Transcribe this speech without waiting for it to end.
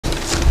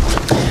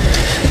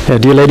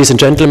Dear ladies and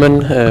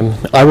gentlemen,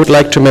 I would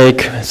like to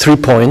make 3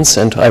 points,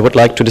 and I would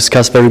like to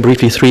discuss very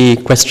briefly 3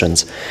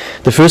 questions.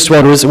 The first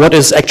one is, what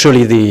is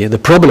actually the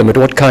problem, and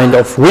what kind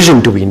of vision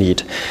do we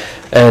need?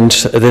 And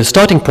the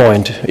starting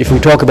point, if we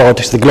talk about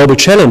the global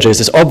challenges,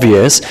 is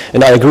obvious,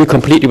 and I agree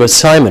completely with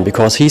Simon,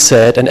 because he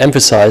said and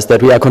emphasized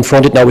that we are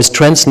confronted now with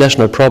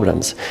transnational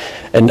problems.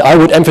 And I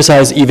would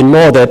emphasize even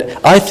more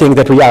that I think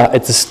that we are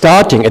at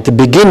the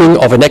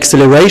beginning of an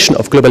acceleration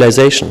of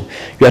globalization.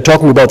 We are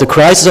talking about the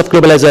crisis of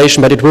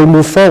globalization, but it will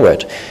move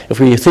forward.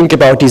 If we think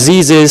about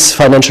diseases,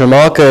 financial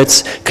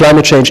markets,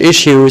 climate change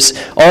issues,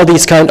 all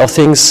these kind of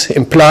things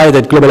imply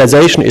that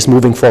globalization is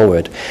moving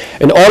forward.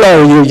 And all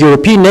our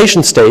European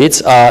nation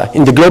states are,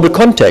 in the global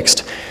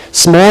context,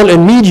 small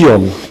and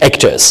medium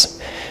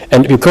actors.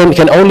 And we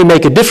can only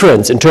make a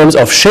difference in terms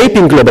of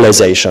shaping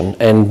globalization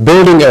and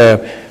building a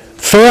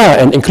fair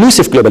and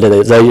inclusive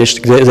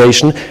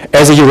globalization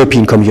as a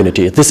European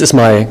community. This is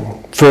my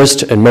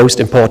first and most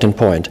important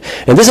point.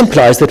 And this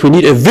implies that we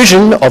need a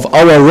vision of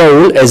our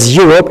role as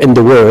Europe in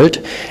the world,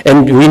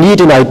 and we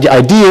need an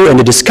idea and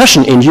a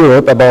discussion in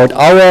Europe about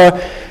our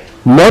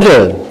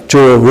model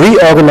to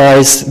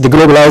reorganize the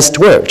globalized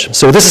world.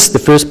 So this is the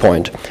first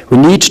point. We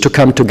need to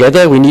come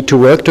together, we need to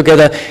work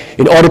together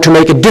in order to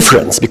make a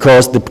difference,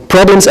 because the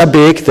problems are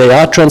big, they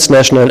are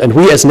transnational, and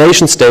we as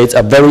nation states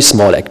are very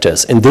small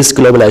actors in this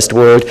globalized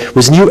world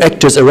with new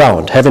actors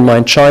around. Have in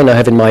mind China,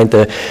 have in mind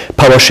the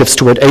power shifts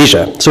toward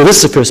Asia. So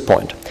this is the first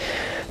point.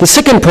 The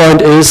second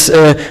point is,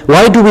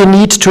 why do we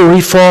need to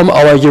reform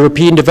our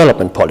European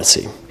development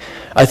policy?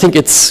 I think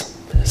it's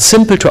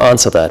simple to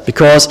answer that,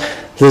 because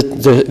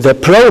the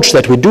approach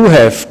that we do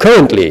have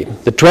currently,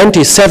 the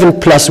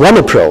 27+1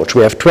 approach,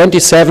 we have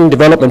 27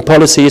 development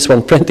policies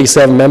from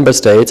 27 member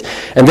states,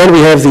 and then we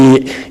have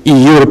the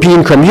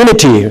European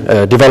Community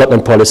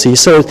development policy.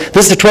 So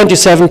this is the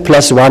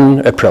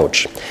 27+1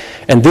 approach.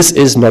 And this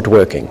is not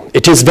working.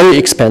 It is very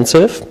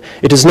expensive,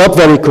 it is not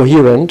very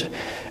coherent,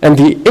 and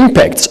the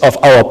impacts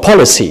of our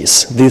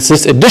policies, this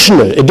addition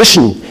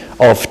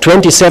of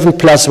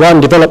 27+1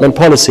 development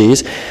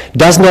policies,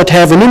 does not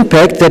have an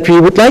impact that we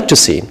would like to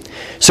see.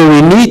 So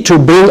we need to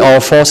bring our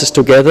forces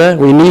together,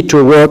 we need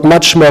to work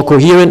much more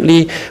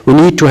coherently, we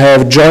need to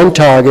have joint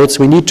targets,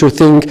 we need to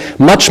think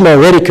much more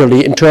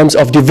radically in terms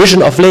of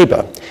division of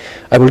labor.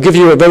 I will give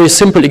you a very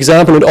simple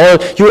example, and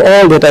you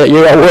all that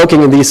you are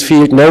working in this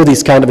field know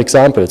these kind of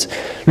examples.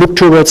 Look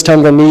towards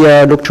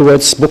Tanzania, look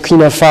towards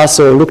Burkina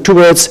Faso, look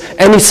towards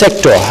any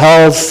sector,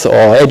 health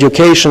or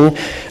education,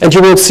 and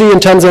you will see in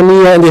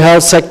Tanzania in the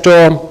health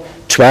sector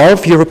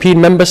 12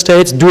 European member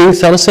states doing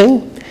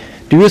something.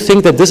 Do you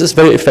think that this is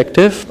very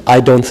effective?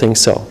 I don't think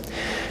so.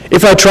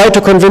 If I try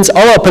to convince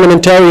our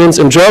parliamentarians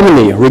in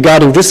Germany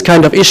regarding this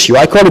kind of issue,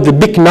 I call it the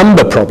big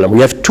number problem. We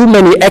have too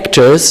many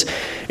actors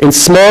in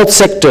small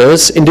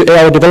sectors in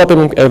our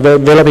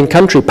developing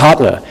country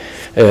partner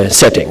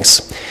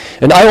settings.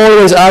 And I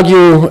always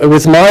argue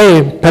with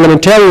my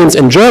parliamentarians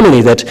in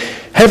Germany that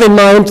have in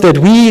mind that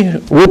we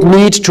would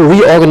need to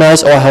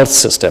reorganize our health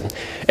system.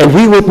 And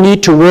we would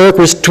need to work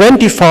with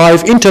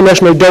 25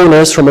 international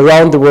donors from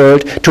around the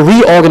world to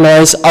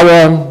reorganize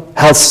our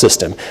health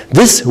system.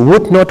 This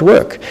would not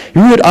work.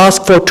 You would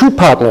ask for 2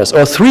 partners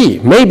or 3,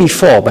 maybe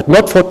 4, but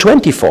not for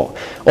 24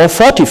 or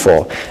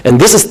 44. And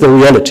this is the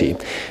reality.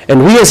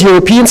 And we as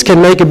Europeans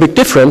can make a big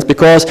difference,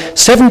 because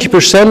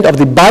 70% of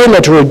the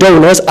bilateral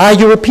donors are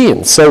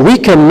Europeans. So we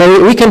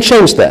can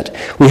change that.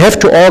 We have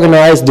to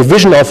organize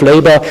division of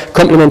labor,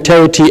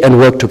 complementarity, and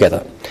work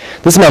together.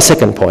 This is my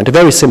second point, a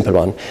very simple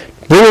one.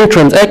 Bringing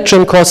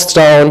transaction costs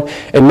down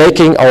and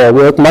making our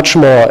work much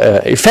more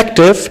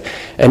effective,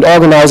 and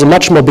organize a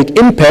much more big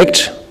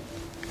impact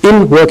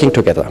in working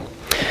together.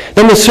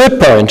 Then the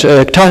third point,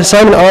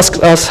 Simon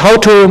asked us how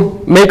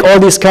to make all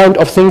these kind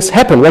of things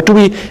happen. What do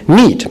we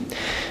need?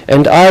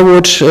 And I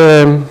would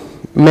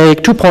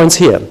make 2 points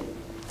here,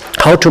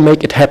 how to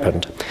make it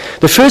happen.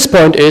 The first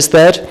point is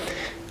that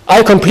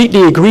I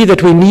completely agree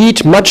that we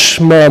need much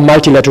more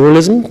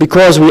multilateralism,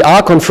 because we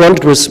are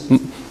confronted with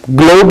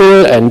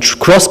global and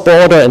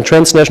cross-border and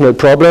transnational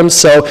problems,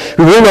 so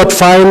we will not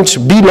find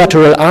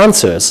bilateral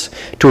answers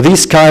to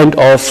these kind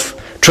of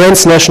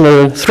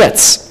transnational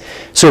threats.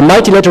 So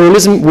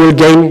multilateralism will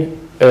gain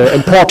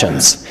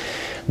importance.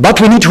 But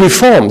we need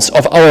reforms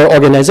of our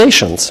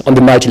organizations on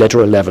the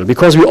multilateral level,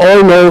 because we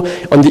all know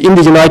in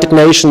the United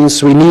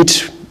Nations we need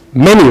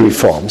many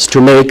reforms to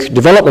make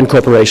development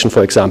cooperation,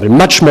 for example,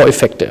 much more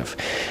effective.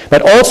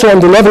 But also on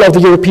the level of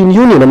the European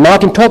Union, and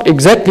Martin talked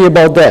exactly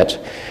about that.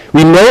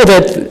 We know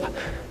that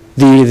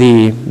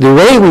the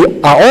way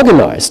we are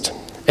organized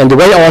and the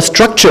way our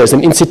structures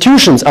and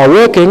institutions are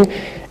working,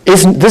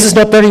 this is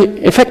not very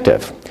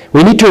effective.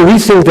 We need to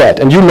rethink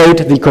that, and you made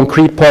the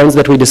concrete points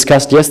that we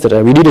discussed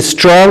yesterday. We need a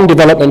strong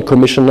development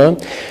commissioner.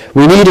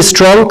 We need a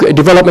strong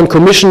development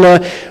commissioner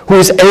who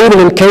is able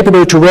and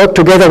capable to work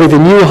together with a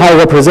new high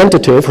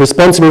representative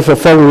responsible for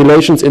foreign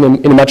relations in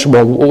a much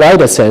more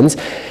wider sense.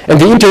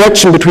 And the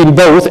interaction between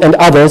both and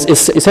others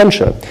is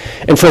essential.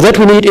 And for that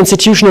we need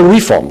institutional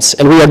reforms.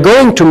 And we are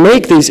going to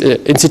make these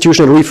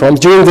institutional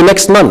reforms during the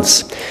next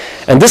months.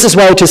 And this is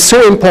why it is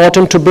so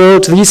important to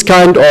build these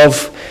kind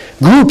of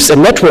groups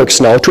and networks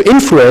now to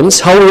influence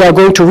how we are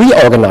going to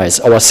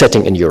reorganize our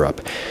setting in Europe.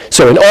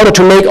 So in order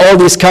to make all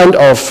these kind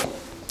of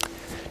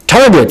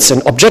targets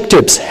and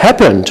objectives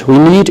happen, we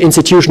need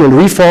institutional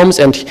reforms,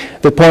 and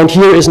the point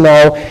here is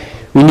now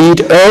we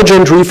need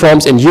urgent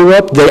reforms in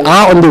Europe. They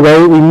are on the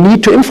way. We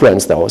need to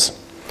influence those.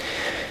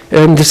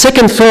 And the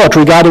second thought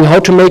regarding how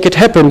to make it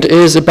happen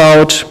is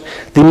about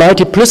the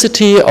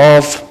multiplicity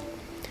of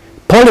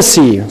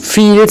policy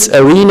fields,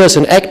 arenas,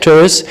 and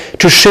actors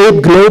to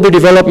shape global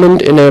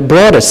development in a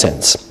broader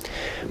sense.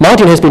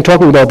 Martin has been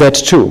talking about that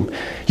too.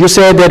 You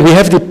said that we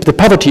have the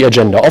poverty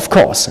agenda, of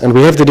course, and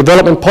we have the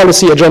development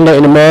policy agenda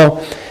in a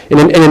more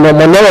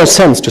narrow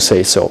sense, to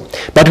say so.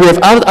 But we have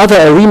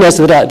other arenas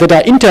that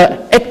are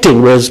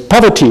interacting with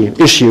poverty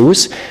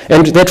issues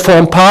and that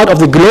form part of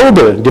the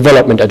global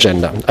development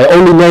agenda. I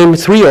only name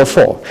 3 or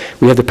 4.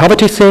 We have the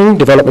poverty thing,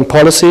 development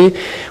policy.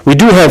 We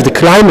do have the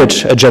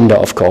climate agenda,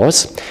 of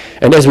course.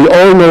 And as we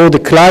all know, the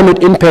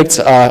climate impacts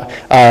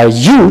are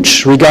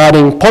huge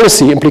regarding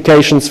policy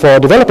implications for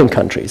developing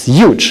countries,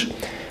 huge.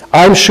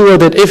 I'm sure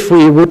that if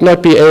we will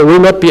not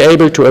be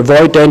able to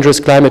avoid dangerous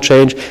climate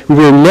change, we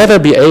will never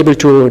be able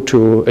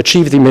to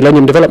achieve the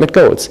Millennium Development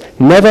Goals.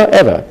 Never,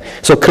 ever.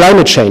 So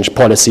climate change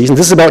policies, and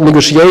this is about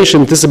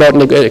negotiation, this is about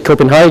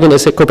Copenhagen,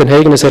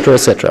 etc.,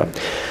 etc.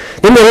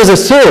 Then there is a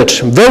third,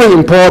 very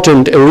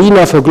important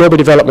arena for global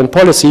development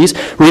policies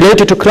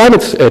related to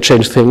climate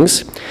change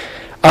things.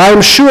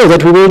 I'm sure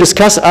that we will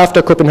discuss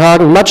after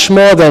Copenhagen much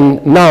more than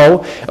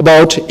now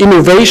about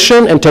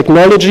innovation and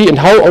technology and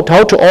how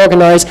to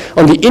organize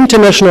on the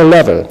international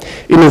level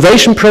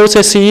innovation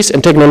processes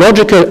and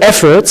technological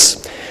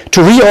efforts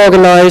to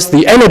reorganize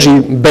the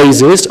energy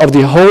basis of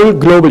the whole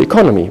global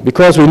economy,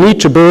 because we need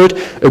to build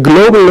a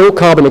global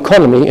low-carbon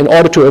economy in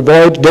order to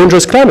avoid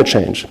dangerous climate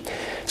change.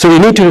 So we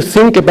need to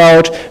think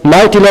about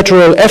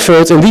multilateral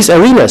efforts in these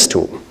arenas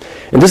too.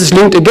 And this is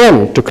linked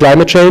again to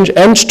climate change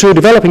and to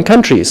developing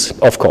countries,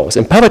 of course,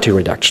 and poverty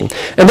reduction.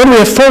 And then we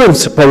have foreign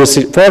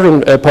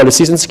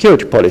policies and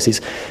security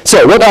policies.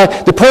 So what I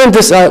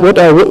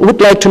would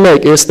like to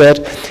make is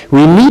that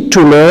we need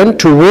to learn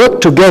to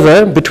work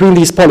together between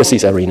these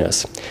policies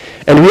arenas.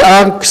 And we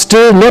are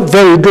still not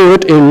very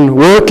good in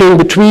working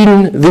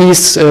between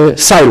these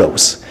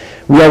silos.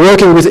 We are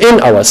working within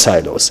our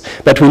silos,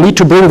 but we need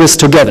to bring this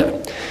together.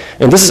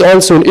 And this is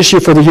also an issue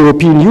for the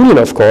European Union,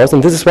 of course,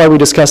 and this is why we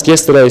discussed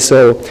yesterday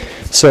so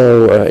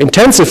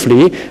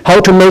intensively how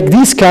to make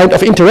these kind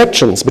of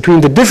interactions between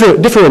the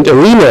different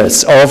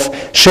arenas of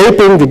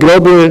shaping the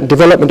global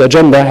development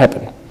agenda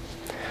happen.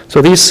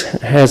 So these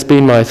has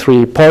been my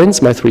 3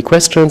 points, my 3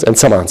 questions, and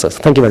some answers.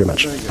 Thank you very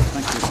much. Very good.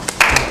 Thank you.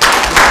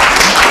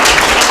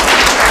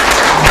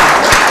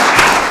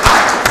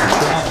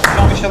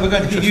 Jean-Michel, we're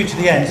going to give you to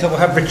the end, so we'll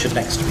have Richard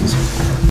next, please.